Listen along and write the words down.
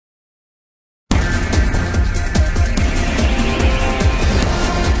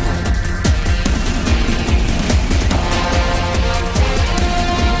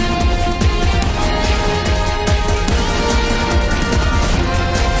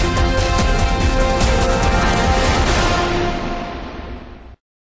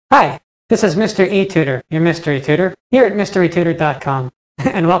Hi, this is Mr. eTutor, your mystery tutor, here at mysterytutor.com,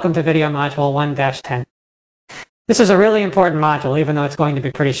 and welcome to video module 1-10. This is a really important module, even though it's going to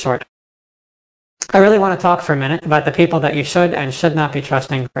be pretty short. I really want to talk for a minute about the people that you should and should not be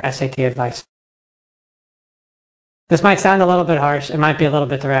trusting for SAT advice. This might sound a little bit harsh, it might be a little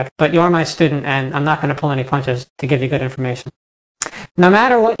bit direct, but you're my student and I'm not going to pull any punches to give you good information. No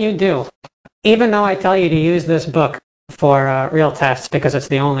matter what you do, even though I tell you to use this book for real tests because it's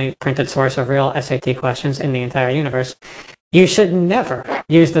the only printed source of real SAT questions in the entire universe, you should never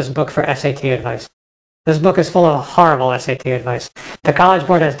use this book for SAT advice. This book is full of horrible SAT advice. The College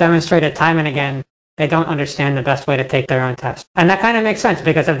Board has demonstrated time and again they don't understand the best way to take their own test. And that kind of makes sense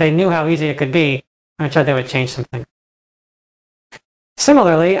because if they knew how easy it could be, I'm sure they would change something.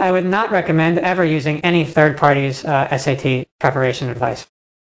 Similarly, I would not recommend ever using any third party's SAT preparation advice.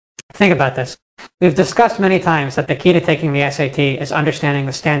 Think about this. We've discussed many times that the key to taking the SAT is understanding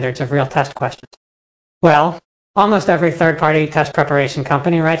the standards of real test questions. Well, almost every third-party test preparation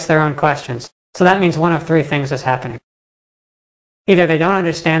company writes their own questions, so that means one of three things is happening. Either they don't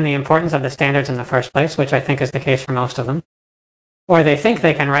understand the importance of the standards in the first place, which I think is the case for most of them, or they think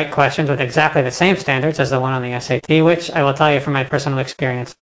they can write questions with exactly the same standards as the one on the SAT, which I will tell you from my personal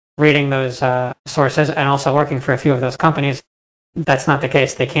experience, reading those sources and also working for a few of those companies, that's not the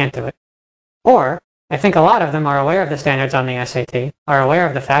case. They can't do it. Or I think a lot of them are aware of the standards on the SAT, are aware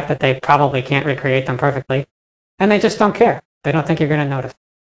of the fact that they probably can't recreate them perfectly, and they just don't care. They don't think you're going to notice.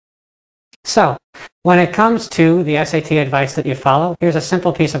 So, when it comes to the SAT advice that you follow, here's a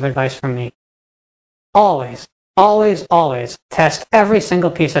simple piece of advice from me. Always, always, always test every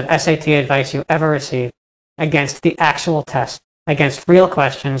single piece of SAT advice you ever receive against the actual test, against real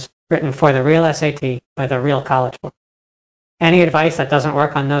questions written for the real SAT by the real College Board. Any advice that doesn't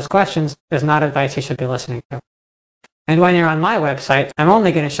work on those questions is not advice you should be listening to. And when you're on my website, I'm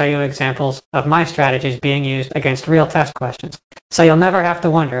only going to show you examples of my strategies being used against real test questions. So you'll never have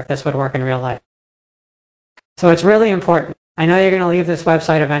to wonder if this would work in real life. So it's really important. I know you're going to leave this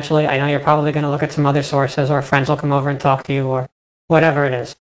website eventually. I know you're probably going to look at some other sources, or friends will come over and talk to you, or whatever it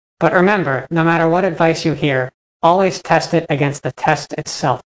is. But remember, no matter what advice you hear, always test it against the test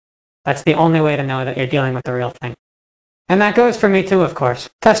itself. That's the only way to know that you're dealing with the real thing. And that goes for me too, of course.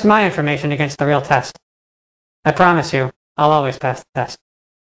 Test my information against the real test. I promise you, I'll always pass the test.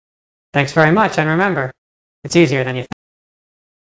 Thanks very much, and remember, it's easier than you think.